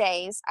 7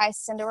 days, I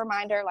send a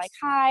reminder like,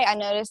 hi, I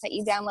noticed that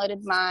you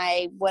downloaded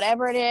my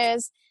whatever it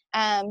is.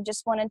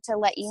 Just wanted to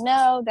let you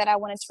know that I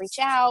wanted to reach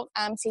out,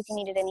 see if you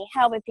needed any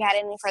help, if you had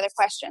any further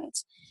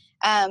questions.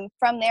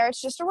 From there,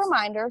 it's just a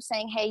reminder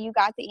saying, hey, you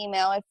got the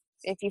email.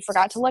 If you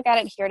forgot to look at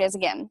it, here it is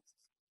again.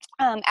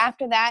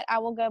 After that, I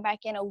will go back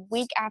in a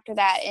week after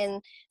that,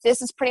 and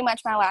this is pretty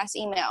much my last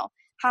email.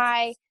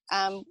 Hi,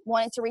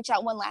 wanted to reach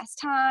out one last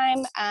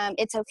time.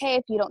 It's okay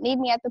if you don't need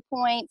me at this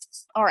point,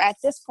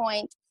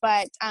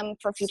 but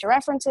for future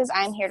references,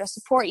 I'm here to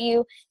support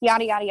you,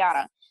 yada, yada,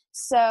 yada.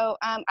 So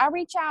I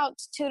reach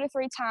out 2 to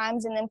 3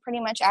 times, and then pretty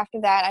much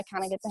after that, I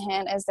kind of get the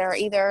hint as they're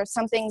either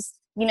something's,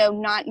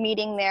 not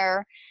meeting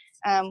their,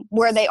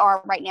 where they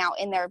are right now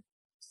in their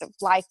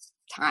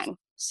lifetime.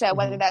 So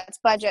whether that's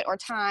budget or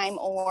time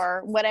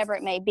or whatever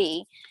it may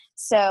be.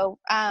 So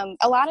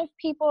a lot of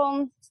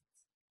people,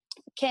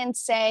 can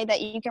say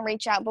that you can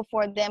reach out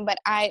before them, but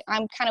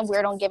I'm kind of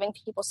weird on giving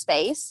people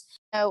space.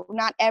 So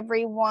not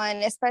everyone,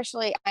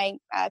 especially my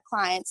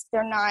clients,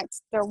 they're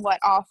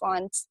off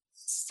on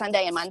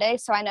Sunday and Monday.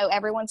 So I know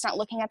everyone's not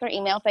looking at their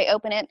email if they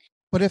open it.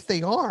 But if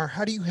they are,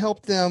 how do you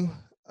help them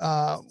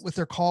with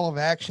their call of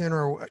action,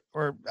 or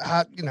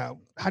how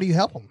do you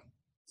help them?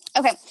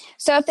 Okay.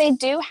 So if they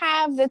do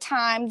have the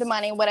time, the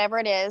money, whatever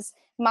it is,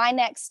 my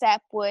next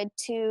step would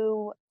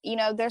to,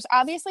 there's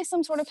obviously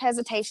some sort of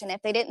hesitation.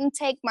 If they didn't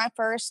take my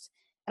first,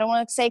 I don't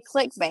want to say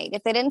clickbait.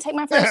 If they didn't take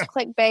my first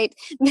clickbait,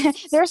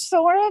 there's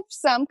sort of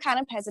some kind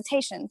of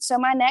hesitation. So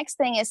my next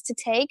thing is to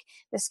take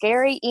the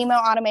scary email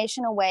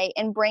automation away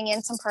and bring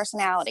in some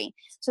personality.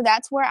 So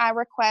that's where I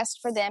request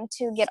for them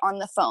to get on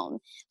the phone.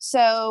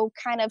 So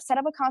kind of set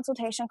up a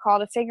consultation call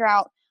to figure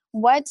out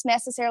what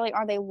necessarily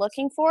are they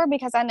looking for?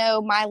 Because I know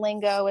my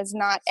lingo is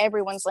not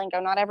everyone's lingo.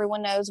 Not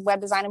everyone knows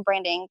web design and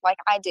branding like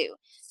I do.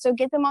 So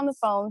get them on the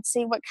phone,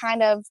 see what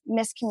kind of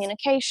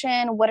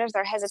miscommunication, what are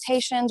their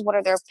hesitations, what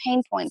are their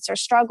pain points or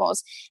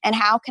struggles, and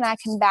how can I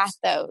combat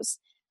those?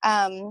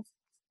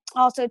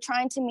 Also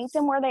trying to meet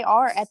them where they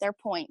are at their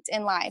point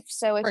in life.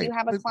 So if you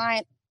have a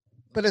client.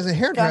 But as a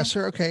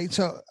hairdresser, okay,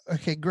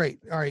 great.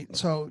 All right.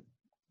 So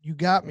you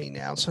got me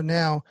now.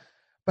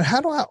 But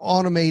how do I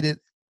automate it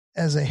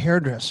as a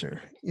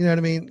hairdresser? You know what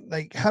I mean?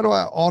 Like, how do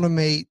I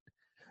automate,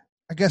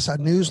 I guess, a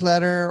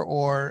newsletter,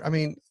 or,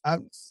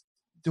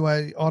 do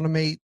I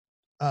automate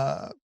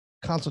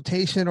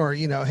consultation, or,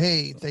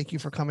 hey, thank you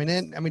for coming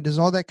in? I mean, does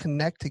all that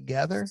connect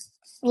together?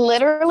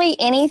 Literally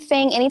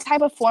anything, any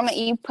type of form that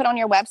you put on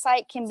your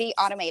website can be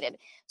automated.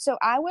 So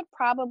I would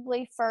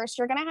probably first,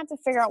 you're going to have to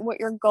figure out what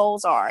your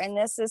goals are. And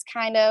this is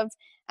kind of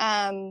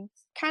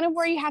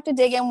where you have to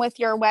dig in with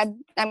your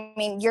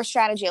your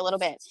strategy a little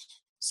bit.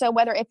 So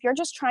whether if you're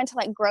just trying to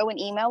grow an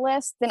email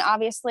list, then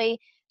obviously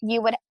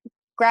you would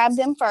grab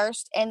them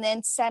first and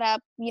then set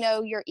up,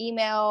 your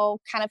email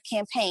kind of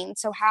campaign.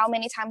 So how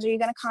many times are you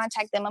going to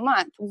contact them a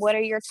month? What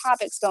are your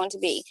topics going to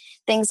be?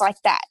 Things like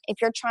that. If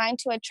you're trying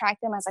to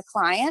attract them as a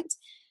client,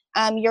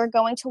 you're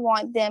going to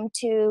want them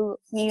to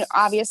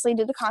obviously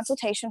do the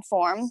consultation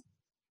form.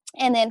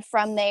 And then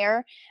from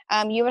there,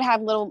 you would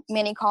have little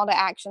mini call to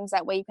actions.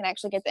 That way you can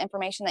actually get the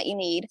information that you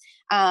need.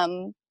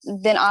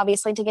 Then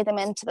obviously to get them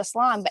into the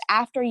salon. But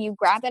after you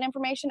grab that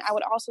information, I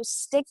would also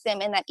stick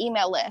them in that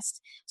email list,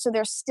 so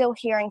they're still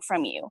hearing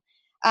from you.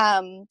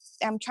 I'm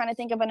trying to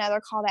think of another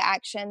call to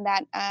action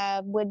that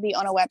would be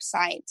on a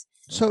website.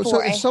 So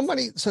if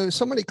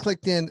somebody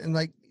clicked in and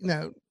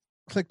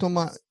clicked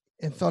on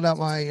and filled out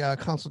my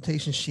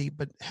consultation sheet,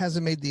 but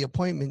hasn't made the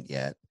appointment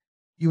yet,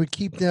 you would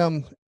keep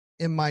them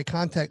in my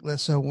contact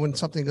list, so when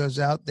something goes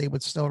out, they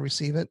would still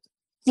receive it?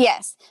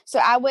 Yes. So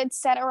I would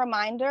set a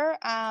reminder,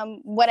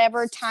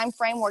 whatever time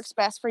frame works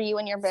best for you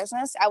and your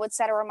business. I would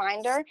set a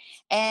reminder,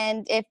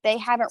 and if they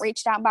haven't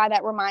reached out by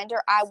that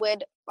reminder, I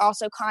would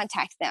also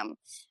contact them.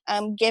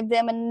 Give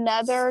them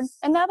another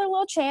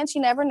little chance.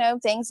 You never know,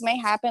 things may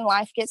happen,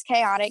 life gets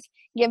chaotic.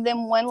 Give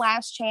them one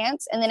last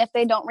chance, and then if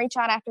they don't reach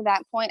out after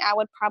that point, I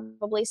would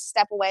probably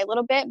step away a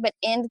little bit, but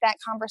end that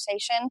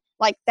conversation,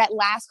 like that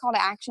last call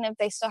to action. If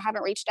they still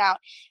haven't reached out,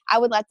 I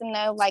would let them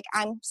know,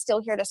 I'm still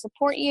here to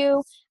support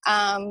you.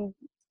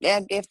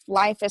 If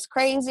life is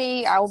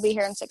crazy, I will be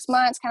here in 6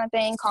 months, kind of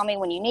thing. Call me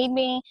when you need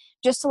me,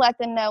 just to let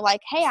them know,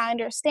 hey, I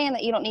understand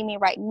that you don't need me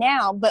right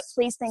now, but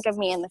please think of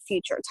me in the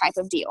future, type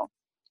of deal.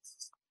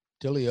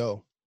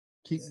 Dealio.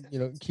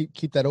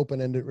 Keep that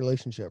open-ended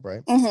relationship,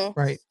 right? Mm-hmm.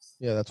 Right.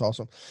 Yeah, that's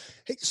awesome.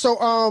 Hey, so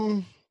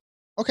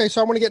okay, so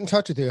I want to get in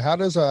touch with you. How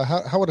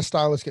would a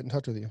stylist get in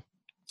touch with you?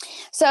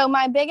 So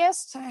my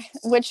biggest,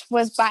 which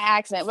was by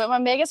accident, but my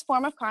biggest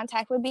form of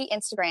contact would be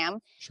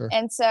Instagram. Sure.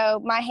 And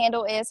so my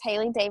handle is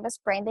Haley Davis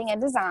Branding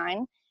and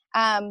Design.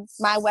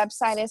 My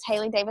website is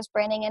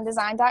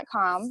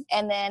HaleyDavisBrandingandDesign.com.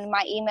 And then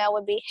my email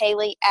would be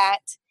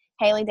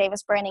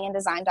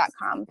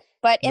Haley@HaleyDavisBrandingandDesign.com.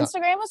 But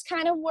Instagram was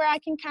kind of where I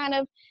can kind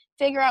of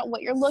figure out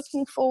what you're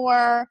looking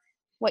for,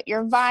 what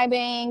you're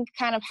vibing,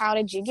 kind of how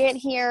did you get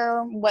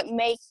here, what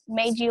made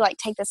you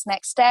take this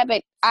next step.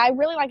 But I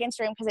really like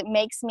Instagram because it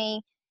makes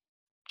me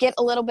get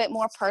a little bit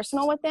more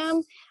personal with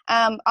them.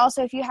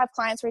 Also, if you have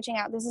clients reaching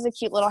out, this is a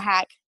cute little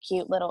hack,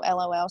 cute little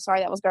LOL. Sorry,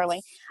 that was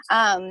girly.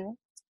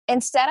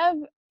 Instead of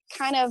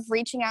kind of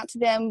reaching out to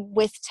them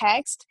with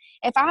text,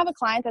 if I have a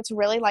client that's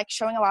really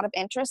showing a lot of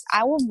interest,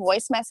 I will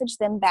voice message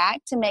them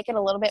back to make it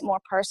a little bit more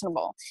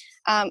personable.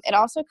 It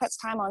also cuts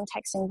time on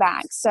texting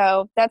back.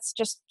 So that's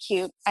just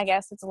cute. I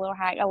guess it's a little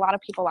hack. A lot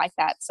of people like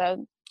that.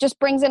 So just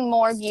brings in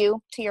more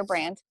view to your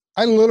brand.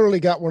 I literally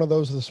got one of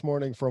those this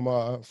morning from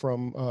a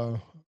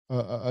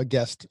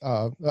guest,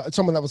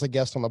 someone that was a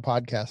guest on the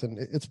podcast, and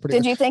it's pretty.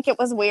 Did you think it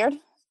was weird?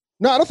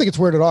 No, I don't think it's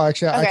weird at all.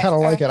 Actually, I kind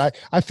of like it.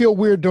 I feel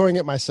weird doing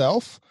it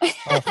myself,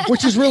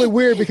 which is really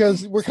weird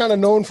because we're kind of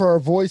known for our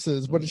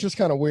voices, but it's just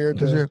kind of weird.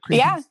 Because you're a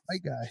creepy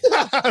white guy.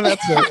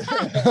 That's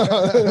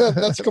it.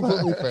 That's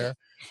completely fair.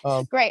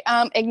 Great.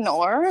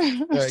 Ignore.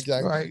 Yeah,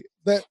 exactly. Right.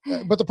 But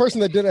the person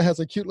that did it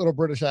has a cute little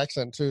British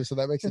accent too, so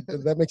that makes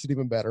it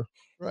even better.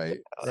 Right.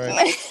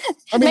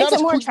 I mean,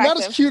 not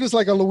as cute as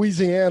like a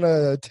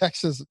Louisiana,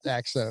 Texas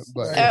accent,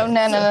 but oh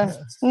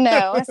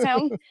no, I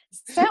sound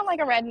like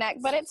a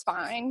redneck, but it's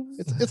fine.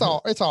 It's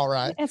all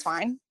right. It's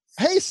fine.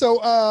 Hey, so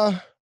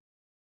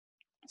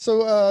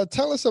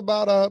tell us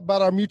about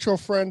our mutual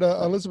friend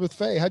Elizabeth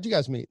Faye. How'd you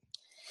guys meet?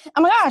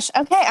 Oh my gosh.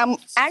 Okay, I'm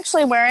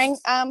actually wearing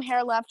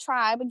Hair Love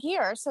Tribe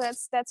gear, so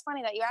that's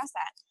funny that you asked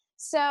that.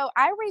 So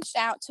I reached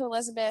out to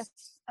Elizabeth,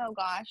 oh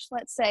gosh,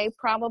 let's say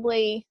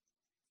probably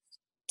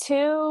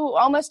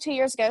almost 2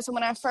 years ago. So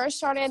when I first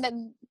started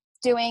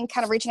doing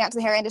kind of reaching out to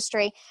the hair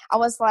industry, I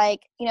was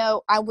like,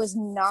 I was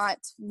not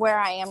where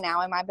I am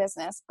now in my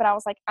business, but I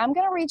was like, I'm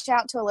going to reach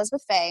out to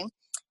Elizabeth Faye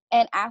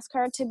and ask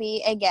her to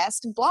be a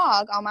guest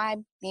blog on my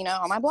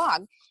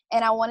blog.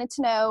 And I wanted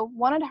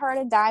her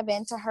to dive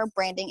into her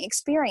branding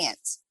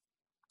experience.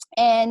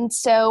 And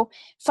so,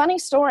 funny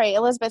story,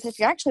 Elizabeth, if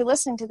you're actually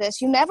listening to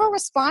this, you never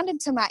responded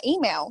to my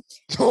email.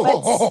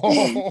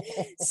 But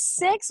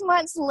 6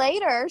 months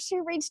later,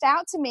 she reached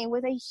out to me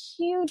with a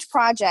huge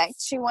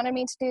project. She wanted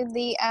me to do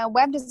the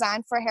web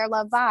design for Hair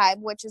Love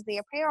Vibe, which is the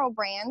apparel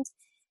brand.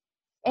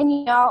 And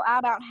y'all, I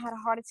about had a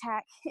heart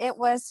attack. It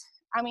was,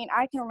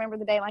 I can remember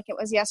the day like it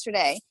was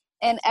yesterday.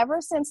 And ever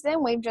since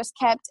then, we've just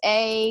kept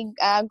a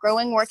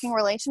growing working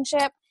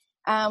relationship.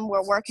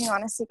 We're working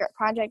on a secret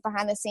project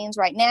behind the scenes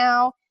right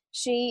now.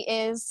 She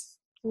is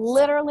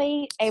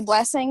literally a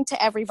blessing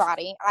to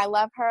everybody. I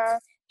love her.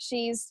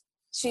 She's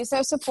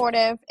so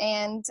supportive,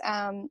 and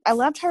I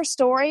loved her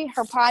story,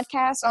 her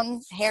podcast on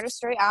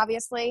hairistry,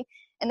 obviously,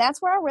 and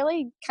that's where I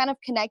really kind of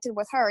connected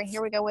with her. And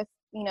here we go with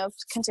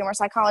consumer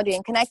psychology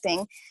and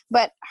connecting,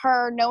 but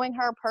knowing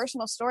her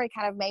personal story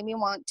kind of made me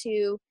want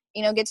to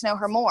get to know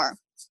her more.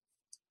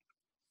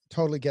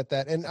 Totally get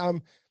that, and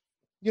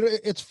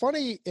it's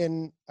funny,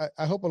 and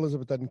I hope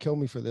Elizabeth doesn't kill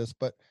me for this,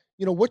 but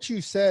what you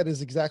said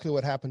is exactly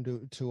what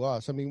happened to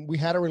us. I mean, we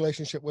had a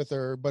relationship with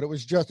her, but it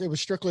was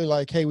strictly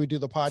like, hey, we do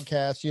the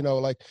podcast,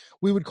 like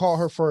we would call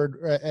her for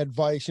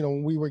advice,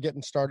 when we were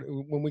getting started,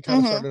 when we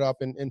kind of started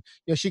up, and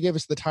she gave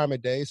us the time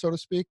of day, so to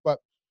speak. But,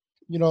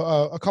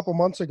 a couple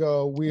months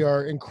ago, we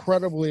are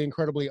incredibly,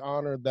 incredibly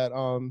honored that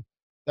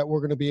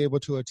we're going to be able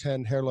to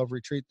attend Hair Love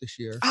Retreat this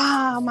year.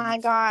 Oh my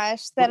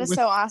gosh. That is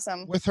so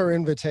awesome. With her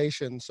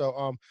invitation.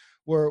 So,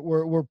 we're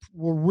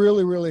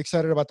really, really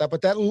excited about that.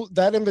 But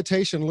that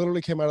invitation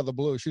literally came out of the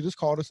blue. She just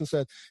called us and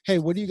said, hey,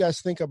 what do you guys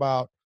think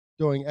about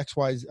doing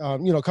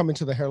XY, coming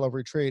to the Hair Love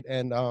Retreat?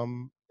 And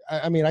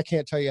I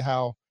can't tell you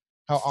how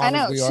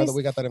honored we are that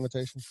we got that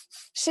invitation.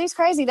 She's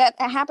crazy. That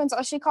happens.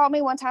 She called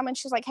me one time and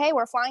she's like, hey,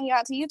 we're flying you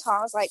out to Utah.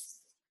 I was like,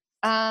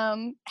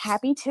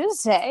 happy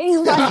Tuesday.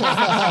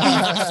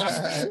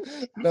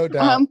 No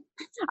doubt.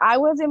 I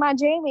was in my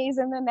jammies,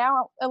 and then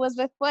now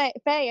Elizabeth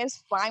Faye is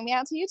flying me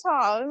out to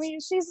Utah. I mean,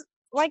 she's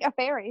like a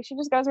fairy. She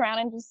just goes around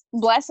and just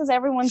blesses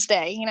everyone's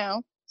day.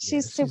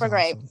 She's super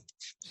great. Awesome.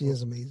 She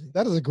is amazing.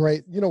 That is a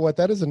great. You know what?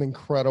 That is an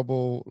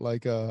incredible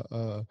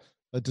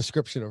a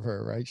description of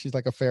her, right? She's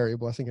like a fairy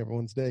blessing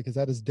everyone's day, because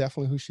that is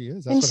definitely who she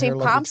is. That's and she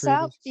pops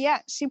up.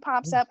 Yeah, she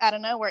pops up out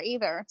of nowhere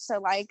either. So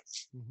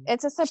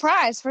it's a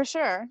surprise for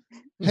sure.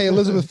 Hey,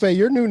 Elizabeth Faye,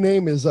 your new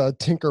name is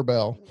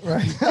Tinkerbell.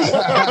 Right.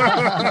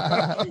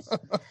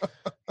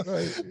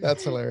 Right.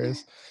 That's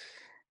hilarious.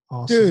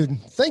 Awesome.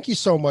 Dude, thank you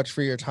so much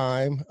for your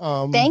time.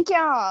 Thank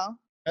y'all.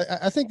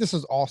 I think this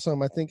is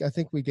awesome. I think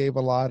we gave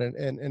a lot,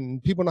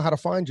 and people know how to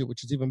find you,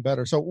 which is even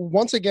better. So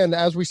once again,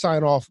 as we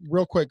sign off,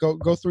 real quick,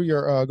 go through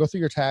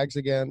your tags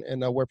again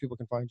and where people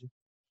can find you.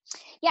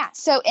 Yeah.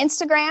 So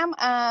Instagram,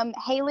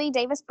 Haley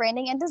Davis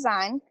Branding and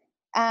Design.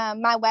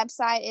 My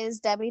website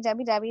is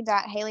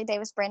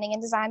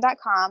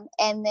www.haleydavisbrandinganddesign.com,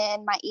 and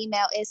then my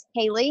email is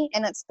Haley,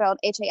 and it's spelled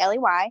Haley,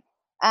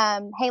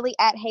 Haley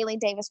at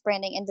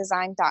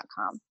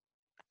haleydavisbrandinganddesign.com.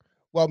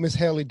 Well, Miss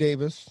Haley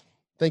Davis,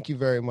 thank you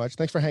very much.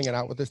 Thanks for hanging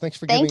out with us. Thanks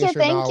for giving us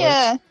your knowledge.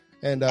 Thank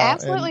you. And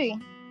absolutely.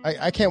 And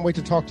I can't wait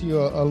to talk to you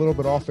a little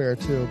bit off air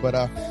too.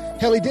 But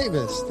Haley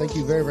Davis, thank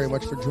you very, very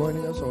much for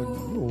joining us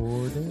on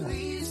Your Day.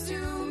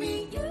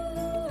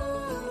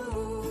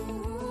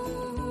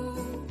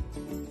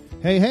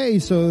 Hey,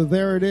 so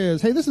there it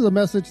is. Hey, this is a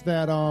message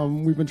that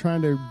we've been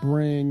trying to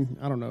bring,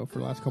 I don't know, for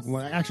the last couple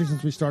of months, actually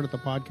since we started the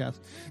podcast.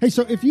 Hey,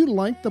 so if you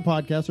like the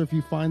podcast or if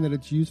you find that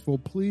it's useful,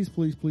 please,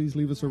 please, please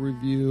leave us a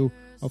review,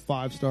 a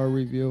 5-star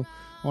review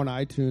on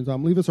iTunes.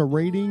 Leave us a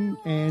rating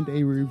and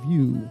a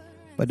review.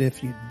 But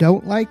if you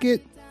don't like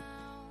it,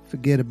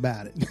 forget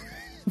about it.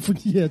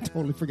 Yeah,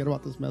 totally forget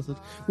about this message.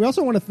 We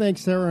also want to thank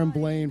Sarah and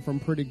Blaine from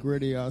Pretty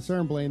Gritty. Sarah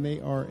and Blaine, they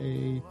are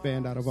a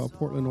band out of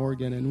Portland,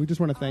 Oregon, and we just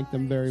want to thank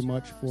them very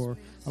much for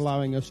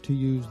allowing us to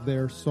use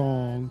their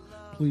song,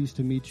 Pleased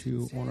to Meet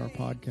You, on our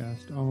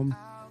podcast.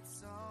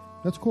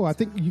 That's cool. I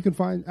think you can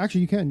find,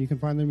 actually you can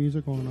find their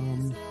music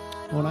on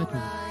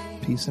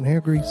iTunes. Peace and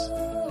hair grease.